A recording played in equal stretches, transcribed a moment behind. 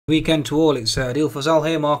Weekend to all, it's Adil Fazal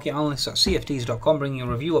here, market analyst at CFDs.com, bringing a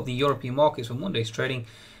review of the European markets for Monday's trading,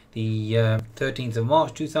 the 13th of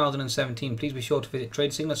March 2017. Please be sure to visit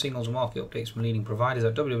Trade Signal, signals and market updates from leading providers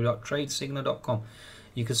at www.tradesignal.com.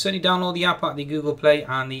 You can certainly download the app at the Google Play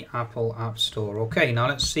and the Apple App Store. Okay, now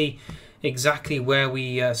let's see exactly where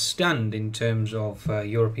we stand in terms of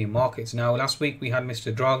European markets. Now, last week we had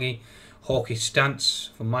Mr. Draghi, hawkish stance.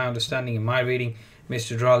 From my understanding and my reading,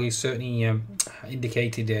 Mr. Draghi certainly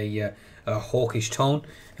indicated a hawkish tone,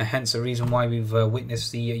 hence the reason why we've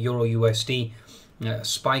witnessed the Euro USD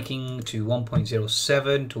spiking to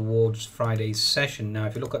 1.07 towards Friday's session. Now,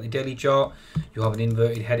 if you look at the daily chart, you have an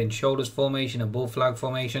inverted head and shoulders formation, a bull flag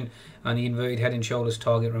formation, and the inverted head and shoulders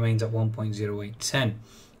target remains at 1.0810.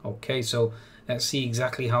 Okay, so let's see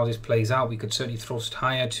exactly how this plays out. We could certainly thrust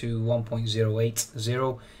higher to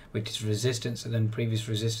 1.080, which is resistance, and then previous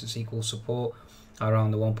resistance equals support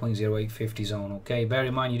around the 1.0850 zone. Okay, bear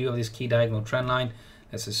in mind you do have this key diagonal trend line.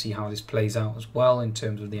 Let's just see how this plays out as well in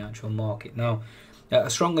terms of the actual market. Now, a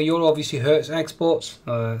stronger euro obviously hurts exports,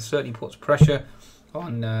 certainly puts pressure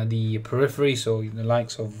on the periphery, so the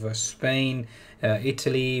likes of Spain,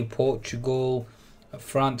 Italy, Portugal,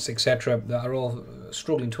 France, etc., that are all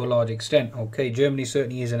struggling to a large extent. Okay, Germany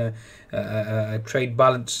certainly is in a trade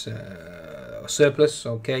balance surplus,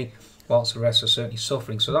 okay, whilst the rest are certainly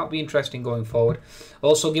suffering. So that'll be interesting going forward.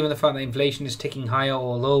 Also, given the fact that inflation is ticking higher,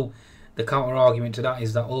 although the counter argument to that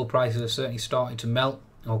is that oil prices are certainly starting to melt.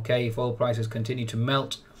 Okay, if oil prices continue to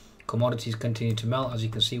melt, commodities continue to melt, as you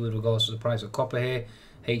can see with regards to the price of copper here.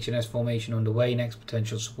 H&S formation underway. Next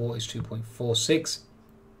potential support is 2.46.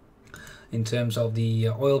 In terms of the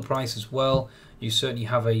oil price as well, you certainly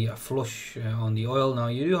have a flush on the oil. Now,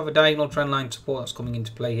 you do have a diagonal trend line support that's coming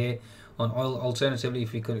into play here on oil. Alternatively,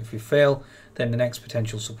 if you fail, then the next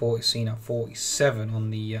potential support is seen at 47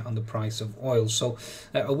 on the price of oil. So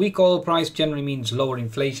a weak oil price generally means lower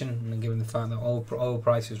inflation, and given the fact that oil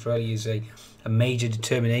prices really is a major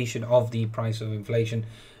determination of the price of inflation.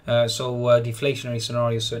 So deflationary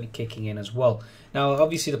scenario is certainly kicking in as well. Now,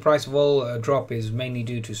 obviously, the price of oil drop is mainly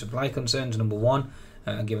due to supply concerns, number one,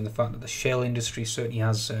 given the fact that the shale industry certainly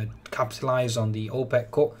has capitalized on the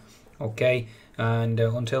OPEC cut. Okay, and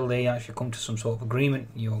until they actually come to some sort of agreement,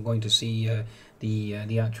 you're going to see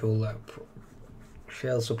the actual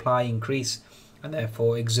shale supply increase and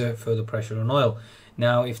therefore exert further pressure on oil.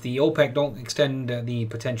 Now, if the OPEC don't extend the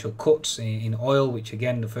potential cuts in oil, which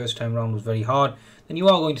again the first time around was very hard, then you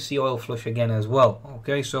are going to see oil flush again as well.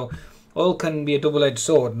 Okay, so oil can be a double-edged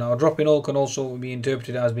sword. Now, a drop in oil can also be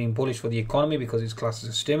interpreted as being bullish for the economy because it's classed as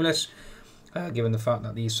a stimulus. Given the fact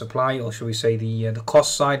that the supply, or shall we say the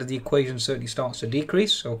cost side of the equation, certainly starts to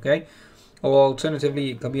decrease. Okay, or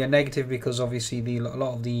alternatively, it can be a negative because obviously a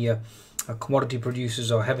lot of the commodity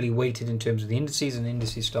producers are heavily weighted in terms of the indices, and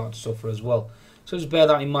indices start to suffer as well. So just bear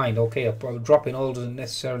that in mind. Okay, a drop in oil doesn't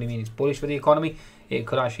necessarily mean it's bullish for the economy. It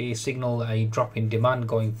could actually signal a drop in demand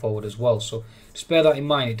going forward as well. So just bear that in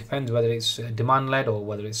mind. It depends whether it's demand-led or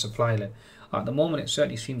whether it's supply-led. At the moment, it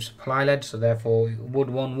certainly seems supply-led, so therefore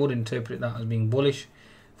one would interpret that as being bullish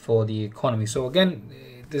for the economy. So again,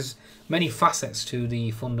 there's many facets to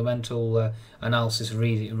the fundamental analysis,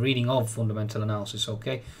 reading of fundamental analysis.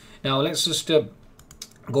 Okay, now let's just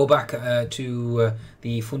go back to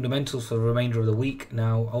the fundamentals for the remainder of the week.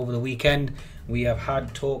 Now, over the weekend, we have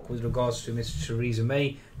had talk with regards to Mr. Theresa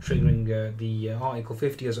May triggering the Article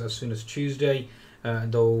 50 as soon as Tuesday.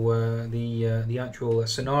 Though the actual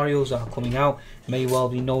scenarios that are coming out may well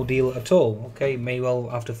be no deal at all. Okay, may well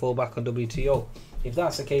have to fall back on WTO. If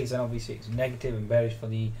that's the case, then obviously it's negative and bearish for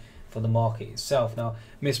the market itself. Now,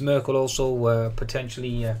 Miss Merkel also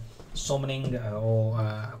potentially summoning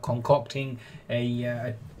or concocting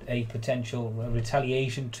a potential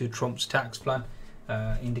retaliation to Trump's tax plan,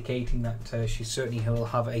 indicating that she certainly will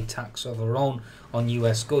have a tax of her own on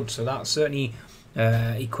US goods. So that certainly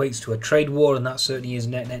equates to a trade war, and that certainly is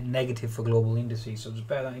net negative for global indices. So just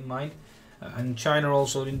bear that in mind. And China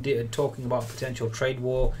also talking about potential trade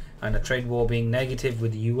war, and a trade war being negative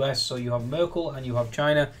with the US. So you have Merkel and you have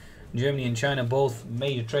China, Germany and China, both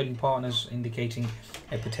major trading partners, indicating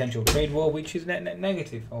a potential trade war, which is net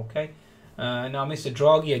negative. Okay. Now, Mr.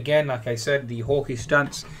 Draghi, again, like I said, the hawkish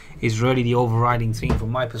stance is really the overriding theme from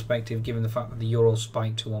my perspective, given the fact that the euro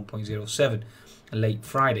spiked to 1.07 late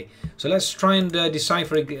Friday. So let's try and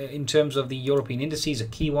decipher in terms of the European indices, the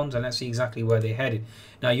key ones, and let's see exactly where they're headed.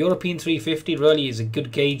 Now, European 350 really is a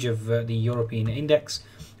good gauge of the European index,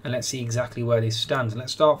 and let's see exactly where this stands.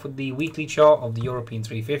 Let's start with the weekly chart of the European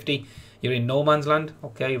 350. You're in no man's land.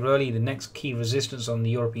 Okay, really the next key resistance on the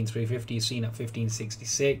European 350 is seen at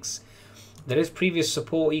 1566. There is previous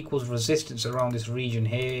support equals resistance around this region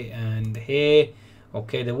here and here.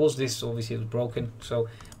 Okay, there was this, obviously it was broken. So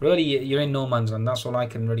really you're in no man's land. That's all I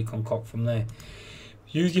can really concoct from there.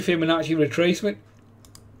 Use your Fibonacci retracement.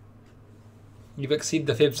 You've exceeded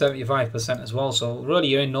the fib 75% as well. So really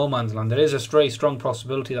you're in no man's land. There is a very strong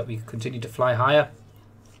possibility that we can continue to fly higher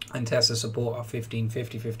and test the support of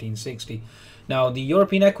 1550, 1560. Now the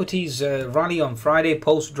European equities rally on Friday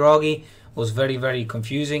post Draghi was very, very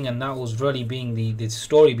confusing, and that was really being the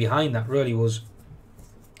story behind that really was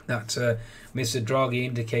that Mr. Draghi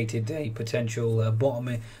indicated a potential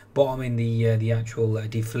bottom in the actual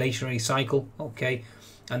deflationary cycle, okay,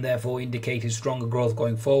 and therefore indicated stronger growth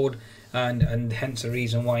going forward, and hence the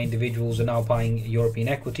reason why individuals are now buying European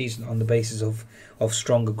equities on the basis of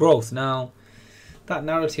stronger growth. Now that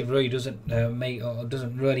narrative really doesn't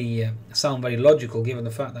doesn't really sound very logical, given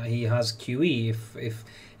the fact that he has QE. If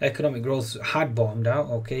economic growth had bottomed out,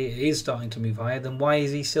 okay, it is starting to move higher, then why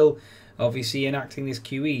is he still obviously enacting this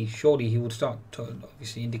QE? Surely he would start to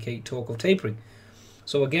obviously indicate talk of tapering.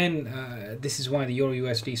 So again, this is why the Euro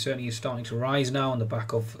USD certainly is starting to rise now on the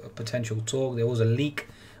back of potential talk. There was a leak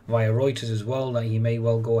via Reuters as well that he may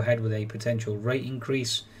well go ahead with a potential rate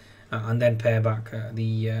increase and then pare back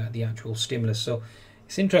the actual stimulus. So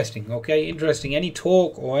it's interesting, okay, interesting. Any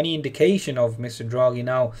talk or any indication of Mr. Draghi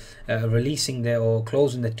now releasing or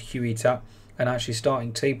closing the QE tap and actually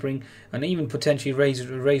starting tapering and even potentially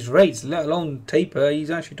raise rates, let alone taper.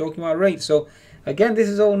 He's actually talking about rates. So again, this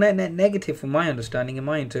is all net negative from my understanding and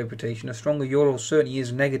my interpretation. A stronger euro certainly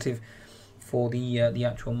is negative for the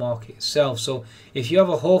actual market itself. So if you have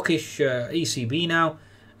a hawkish ECB now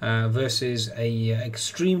versus a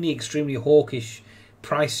extremely hawkish,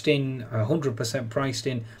 priced in 100% priced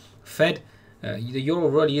in Fed, the euro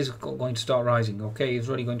really is going to start rising. Okay, it's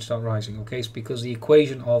really going to start rising. Okay, it's because the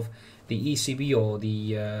equation of the ECB or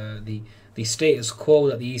the status quo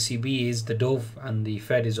that the ECB is the dove and the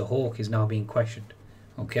Fed is a hawk is now being questioned.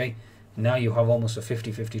 Okay, now you have almost a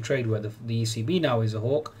 50-50 trade where the ECB now is a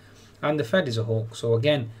hawk and the Fed is a hawk. So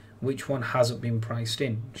again, which one hasn't been priced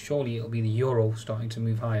in? Surely it'll be the euro starting to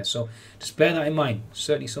move higher. So just bear that in mind.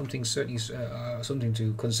 Certainly something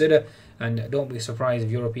to consider, and don't be surprised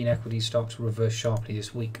if European equities start to reverse sharply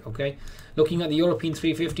this week. Okay, looking at the European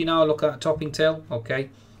 350 now. Look at topping tail. Okay,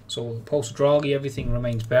 so post Draghi everything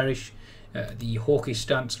remains bearish. The hawkish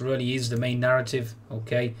stance really is the main narrative.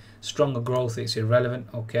 Okay, stronger growth, it's irrelevant.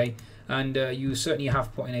 Okay, and you certainly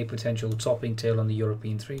have put in a potential topping tail on the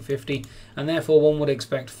European 350, and therefore one would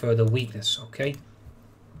expect further weakness. Okay,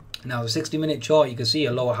 now the 60-minute chart, you can see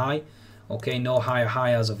a lower high. Okay, no higher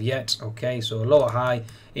high as of yet. Okay, so a lower high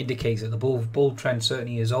indicates that the bull trend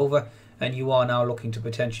certainly is over, and you are now looking to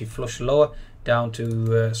potentially flush lower down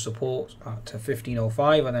to support at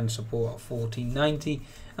 1505 and then support at 1490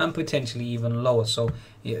 and potentially even lower. So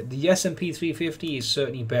yeah, the S&P 350 is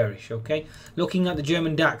certainly bearish. Okay, looking at the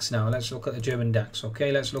German DAX now. Let's look at the German DAX.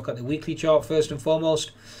 Okay, let's look at the weekly chart first and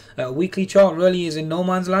foremost. Weekly chart really is in no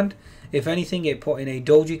man's land. If anything, it put in a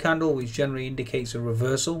doji candle, which generally indicates a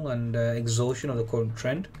reversal and exhaustion of the current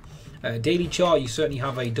trend. Daily chart, you certainly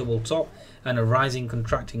have a double top and a rising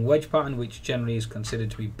contracting wedge pattern, which generally is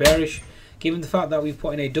considered to be bearish. Given the fact that we've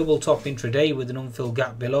put in a double top intraday with an unfilled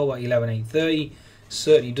gap below at 11,830,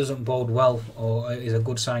 certainly doesn't bode well or is a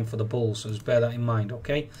good sign for the bulls. So just bear that in mind.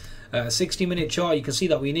 Okay, 60-minute chart, you can see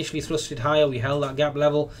that we initially thrusted higher, we held that gap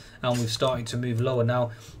level, and we've started to move lower. Now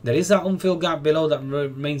there is that unfilled gap below that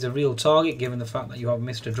remains a real target, given the fact that you have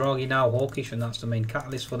Mr. Draghi now hawkish, and that's the main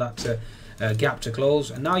catalyst for that gap to close.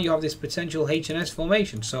 And now you have this potential H&S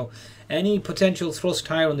formation. So any potential thrust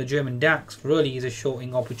higher on the German DAX really is a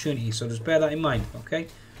shorting opportunity. So just bear that in mind. Okay,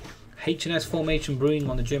 H&S formation brewing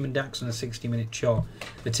on the German DAX on the 60-minute chart.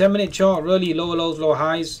 The 10-minute chart, really lower lows, lower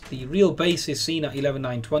highs. The real base is seen at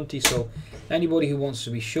 11,920. So anybody who wants to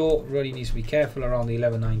be short really needs to be careful around the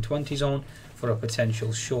 11,920 zone for a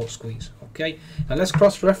potential short squeeze. Okay, now let's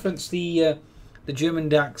cross-reference the German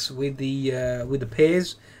DAX with the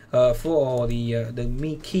pairs for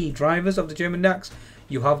the key drivers of the German DAX.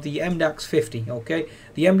 You have the MDAX 50. Okay,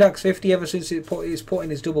 the MDAX 50, ever since it's put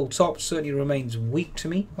in its double top, certainly remains weak to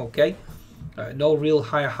me. Okay, no real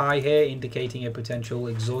higher high here, indicating a potential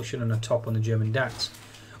exhaustion and a top on the German DAX.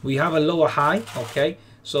 We have a lower high. Okay,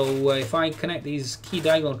 so if I connect these key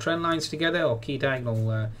diagonal trend lines together, or key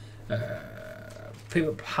diagonal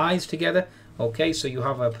pivot highs together, okay, so you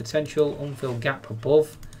have a potential unfilled gap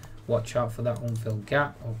above. Watch out for that unfilled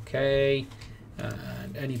gap. Okay,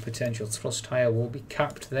 and any potential thrust higher will be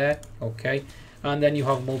capped there. Okay, and then you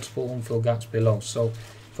have multiple unfilled gaps below. So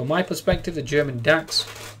from my perspective, the German DAX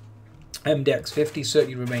MDAX 50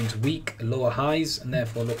 certainly remains weak, lower highs, and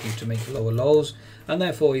therefore looking to make lower lows, and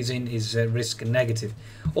therefore is in his risk negative.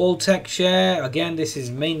 All tech share, again, this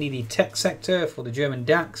is mainly the tech sector for the German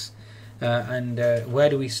DAX. And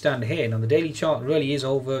where do we stand here? Now the daily chart really is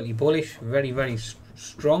overtly bullish, very, very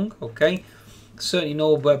strong. Okay, certainly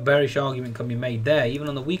no bearish argument can be made there. Even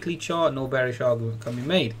on the weekly chart, no bearish argument can be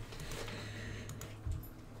made.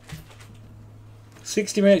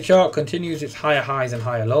 60-minute chart continues its higher highs and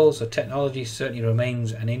higher lows, so technology certainly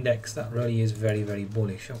remains an index that really is very, very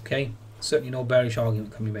bullish. Okay, certainly no bearish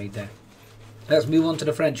argument can be made there. Let's move on to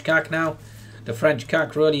the French CAC now. The French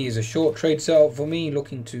CAC really is a short trade setup for me,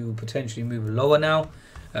 looking to potentially move lower now.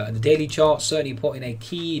 The daily chart certainly putting a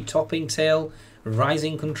key topping tail,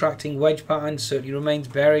 rising contracting wedge pattern certainly remains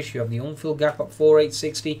bearish. You have the unfilled gap at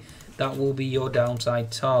 4860, that will be your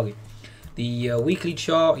downside target. The weekly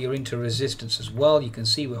chart, you're into resistance as well. You can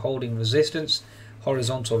see we're holding resistance,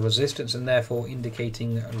 horizontal resistance, and therefore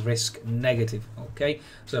indicating risk negative. Okay,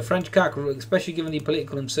 so the French CAC, especially given the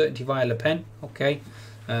political uncertainty via Le Pen, okay,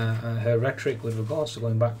 her rhetoric with regards to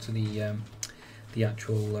going back to the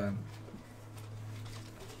actual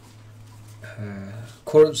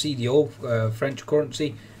currency, the old French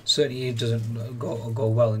currency, certainly doesn't go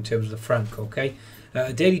well in terms of the franc. Okay,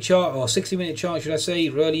 daily chart, or 60-minute chart should I say,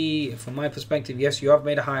 really from my perspective, yes, you have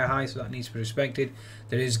made a higher high, so that needs to be respected.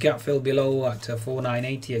 There is gap fill below at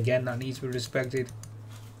 4980, again that needs to be respected.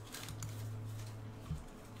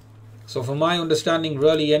 So from my understanding,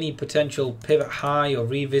 really any potential pivot high or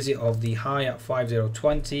revisit of the high at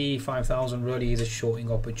 5020, 5000 really is a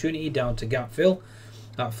shorting opportunity down to gap fill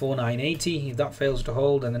at 4980. If that fails to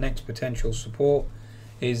hold, then the next potential support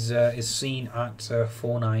is seen at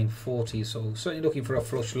 4940. So certainly looking for a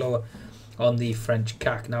flush lower on the French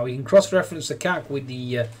CAC. Now we can cross-reference the CAC with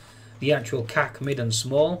the actual CAC mid and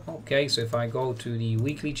small. Okay, so if I go to the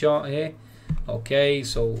weekly chart here, okay,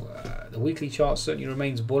 so the weekly chart certainly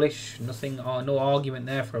remains bullish. Nothing, no argument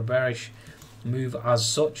there for a bearish move as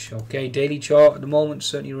such. Okay, daily chart at the moment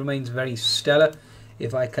certainly remains very stellar.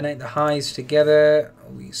 If I connect the highs together,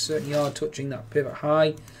 we certainly are touching that pivot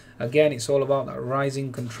high. Again, it's all about that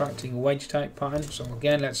rising contracting wedge type pattern. So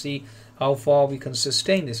again, let's see how far we can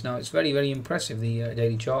sustain this. Now it's very, very impressive, the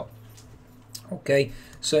daily chart. Okay,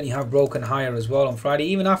 certainly have broken higher as well on Friday,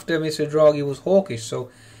 even after Mr. Draghi was hawkish.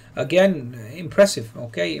 So again, impressive.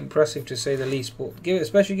 Okay, impressive to say the least. But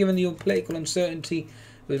especially given the political uncertainty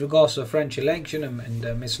with regards to the French election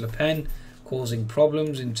and Miss Le Pen causing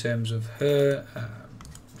problems in terms of her,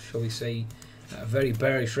 shall we say, very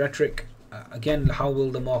bearish rhetoric. Again, how will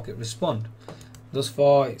the market respond? Thus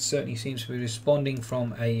far, it certainly seems to be responding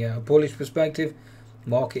from a bullish perspective.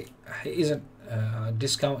 Market isn't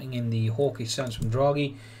discounting in the hawkish stance from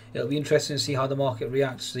Draghi. It'll be interesting to see how the market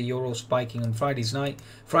reacts to the euro spiking on Friday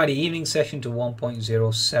evening session to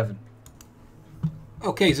 1.07.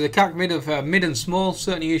 Okay, so the CAC mid and small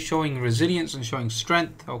certainly is showing resilience and showing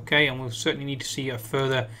strength. Okay, and we'll certainly need to see a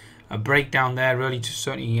further breakdown there, really, to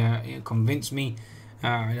certainly convince me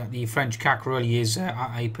the French CAC really is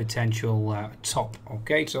at a potential top.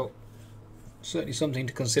 Okay, so certainly something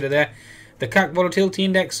to consider there. The CAC volatility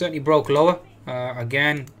index certainly broke lower.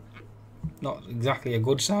 Again, not exactly a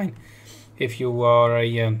good sign if you are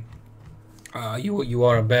a you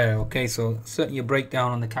are a bear. Okay, so certainly a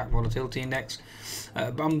breakdown on the CAC volatility index.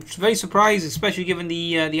 But I'm very surprised, especially given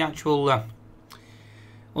the actual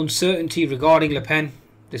uncertainty regarding Le Pen.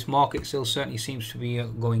 This market still certainly seems to be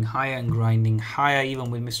going higher and grinding higher,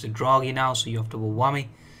 even with Mr. Draghi now, so you have double whammy.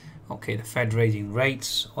 Okay, the Fed raising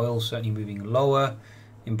rates, oil certainly moving lower.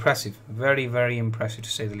 Impressive, very, very impressive to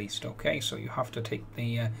say the least. Okay, so you have to take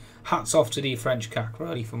the hats off to the French CAC,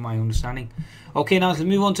 really, from my understanding. Okay, now let's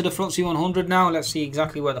move on to the FTSE100 now. Let's see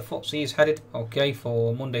exactly where the FTSE is headed, okay,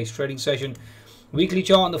 for Monday's trading session. Weekly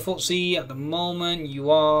chart on the FTSE at the moment, you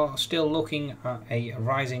are still looking at a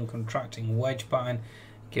rising contracting wedge pattern,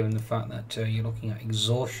 given the fact that you're looking at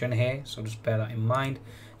exhaustion here, so just bear that in mind.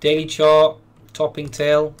 Daily chart, topping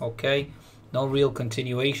tail, okay, no real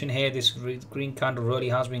continuation here. This green candle really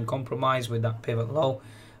has been compromised with that pivot low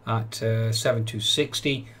at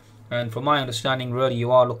 7260, and from my understanding, really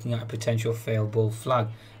you are looking at a potential failed bull flag.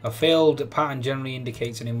 A failed pattern generally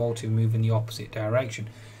indicates an emotive move in the opposite direction,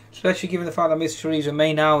 especially given the fact that Ms. Theresa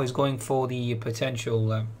May now is going for the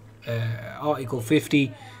potential Article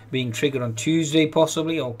 50 being triggered on Tuesday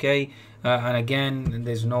possibly. Okay, and again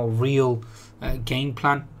there's no real game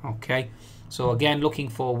plan. Okay, so again looking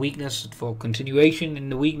for weakness, for continuation in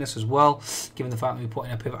the weakness as well, given the fact that we're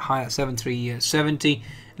putting a pivot high at 7370,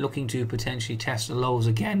 looking to potentially test the lows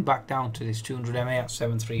again back down to this 200 MA at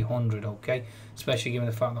 7300. Okay, especially given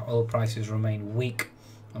the fact that oil prices remain weak.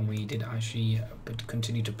 and we did actually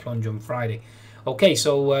continue to plunge on Friday. Okay,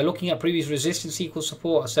 so looking at previous resistance equals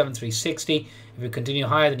support at 7360. If we continue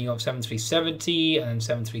higher, then you have 7370 and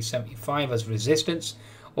 7375 as resistance.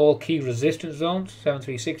 All key resistance zones,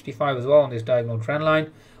 7365 as well on this diagonal trend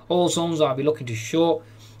line. All zones that I'll be looking to short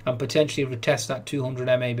and potentially retest that 200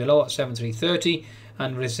 MA below at 7330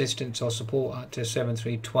 and resistance or support at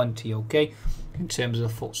 7320. Okay, in terms of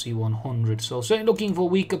the FTSE 100. So certainly looking for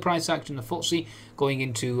weaker price action in the FTSE going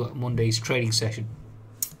into Monday's trading session.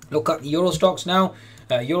 Look at the Euro Stoxx now.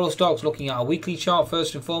 Euro Stoxx, looking at a weekly chart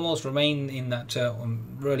first and foremost, remain in that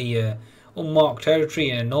really unmarked territory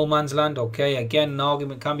in no man's land. Okay, again, an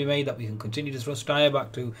argument can be made that we can continue to thrust higher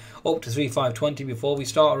back to up to 3520 before we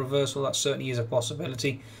start a reversal. That certainly is a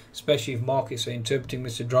possibility, especially if markets are interpreting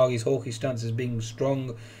Mr. Draghi's hawkish stance as being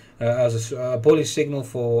strong as a bullish signal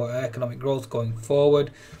for economic growth going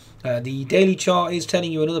forward. The daily chart is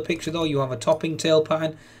telling you another picture though. You have a topping tail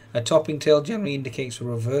pattern. A topping tail generally indicates a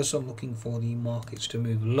reversal. I'm looking for the markets to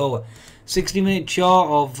move lower. 60-minute chart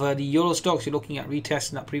of the Euro Stoxx, you're looking at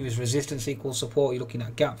retesting that previous resistance equals support. You're looking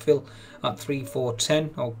at gap fill at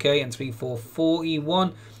 3410, okay, and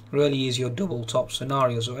 3441 really is your double top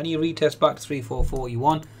scenario. So any retest back to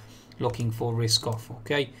 3441, looking for risk off,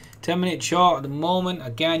 okay. 10-minute chart at the moment,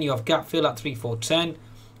 again, you have gap fill at 3410.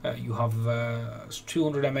 You have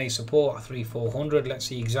 200 MA support at 3400. Let's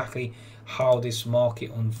see exactly how this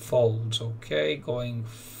market unfolds, okay, going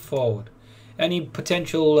forward. Any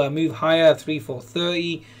potential move higher,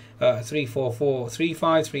 3430,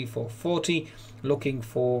 34435, 3440, looking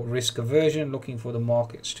for risk aversion, looking for the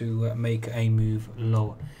markets to make a move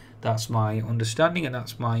lower. That's my understanding and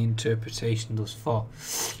that's my interpretation thus far.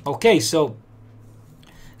 Okay, so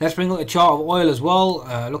let's bring up a chart of oil as well.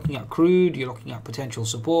 Looking at crude, you're looking at potential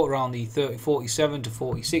support around the 47 to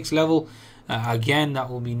 46 level. Again, that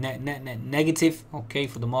will be net negative, okay,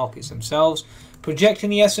 for the markets themselves. Projecting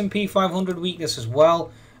the S&P 500 weakness as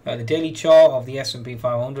well. The daily chart of the S&P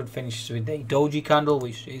 500 finishes with a doji candle,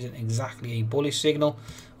 which isn't exactly a bullish signal.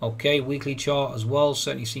 Okay, weekly chart as well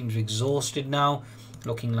certainly seems exhausted now,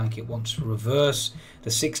 looking like it wants to reverse. The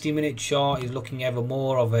 60-minute chart is looking ever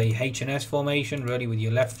more of a H&S formation, really, with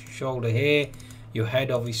your left shoulder here, your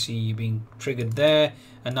head obviously being triggered there,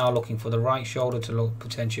 and now looking for the right shoulder to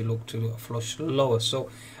potentially look to flush lower. So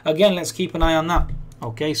again, let's keep an eye on that.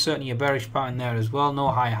 Okay, certainly a bearish pattern there as well. No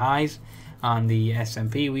high highs on the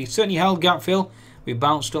S&P. We certainly held gap fill. We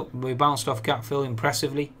bounced off gap fill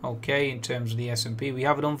impressively. Okay, in terms of the S&P, we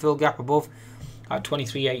have an unfilled gap above at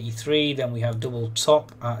 2383. Then we have double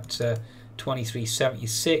top at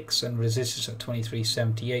 2376 and resistance at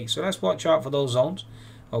 2378. So let's watch out for those zones.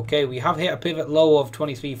 Okay, we have hit a pivot low of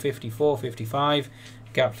 2354.55.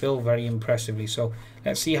 Gap fill very impressively. So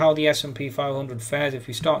let's see how the S&P 500 fares. If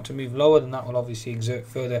we start to move lower, then that will obviously exert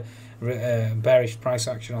further bearish price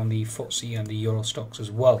action on the FTSE and the Euro Stoxx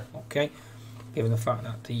as well. Okay, given the fact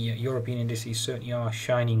that the European indices certainly are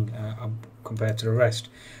shining compared to the rest.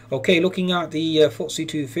 Okay, looking at the FTSE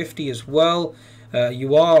 250 as well.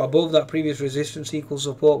 You are above that previous resistance equals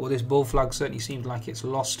support, but this bull flag certainly seems like it's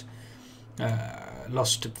lost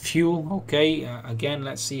fuel. Okay, again,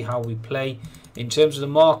 let's see how we play. In terms of the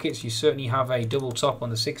markets, you certainly have a double top on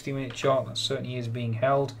the 60-minute chart that certainly is being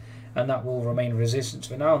held, and that will remain resistance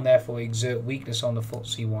for now and therefore exert weakness on the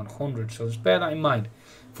FTSE 100. So just bear that in mind.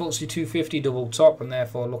 FTSE 250 double top and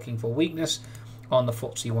therefore looking for weakness on the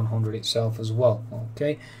FTSE 100 itself as well.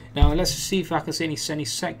 Okay, now let's see if I can see any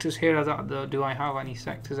sectors here. Do I have any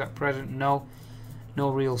sectors at present? No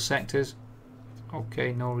real sectors.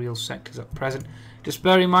 Okay, no real sectors at present. Just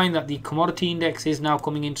bear in mind that the commodity index is now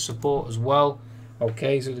coming into support as well.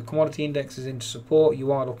 Okay, so the commodity index is into support.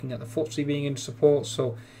 You are looking at the FTSE being into support,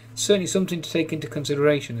 so certainly something to take into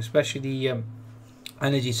consideration, especially the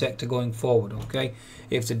energy sector going forward. Okay,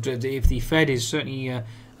 if the Fed is certainly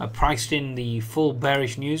priced in the full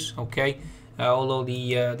bearish news. Okay, although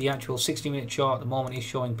the actual 60-minute chart at the moment is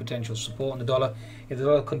showing potential support in the dollar. If the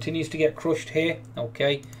dollar continues to get crushed here,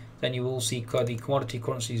 okay, then you will see the commodity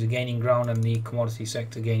currencies are gaining ground and the commodity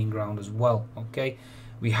sector gaining ground as well. Okay,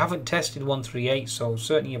 we haven't tested 138, so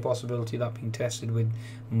certainly a possibility of that being tested with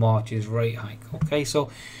March's rate hike. Okay,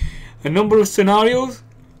 so a number of scenarios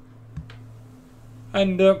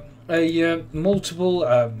and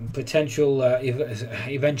multiple potential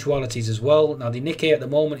eventualities as well. Now the Nikkei at the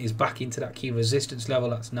moment is back into that key resistance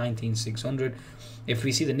level. That's 19,600. If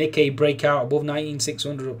we see the Nikkei break out above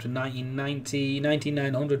 19,600 up to 1990,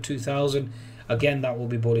 19,900, 2,000, again that will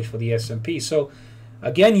be bullish for the S&P. So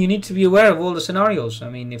again, you need to be aware of all the scenarios. I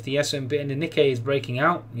mean, if the S&P and the Nikkei is breaking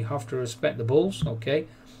out, you have to respect the bulls. Okay,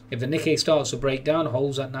 If the Nikkei starts to break down,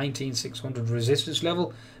 holds at 19,600 resistance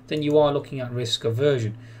level, then you are looking at risk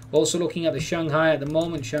aversion. Also looking at the Shanghai at the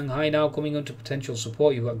moment. Shanghai now coming into potential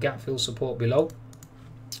support. You've got gap fill support below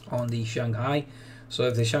on the Shanghai. So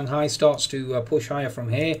if the Shanghai starts to push higher from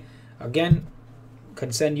here, again,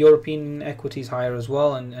 can send European equities higher as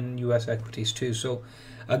well, and US equities too. So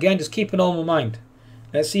again, just keep an open mind.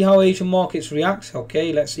 Let's see how Asian markets react.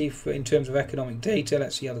 Okay, let's see if in terms of economic data,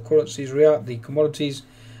 let's see how the currencies react, the commodities,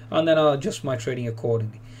 and then I'll adjust my trading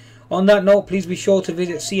accordingly. On that note, please be sure to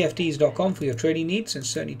visit cfds.com for your trading needs and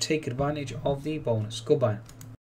certainly take advantage of the bonus. Goodbye.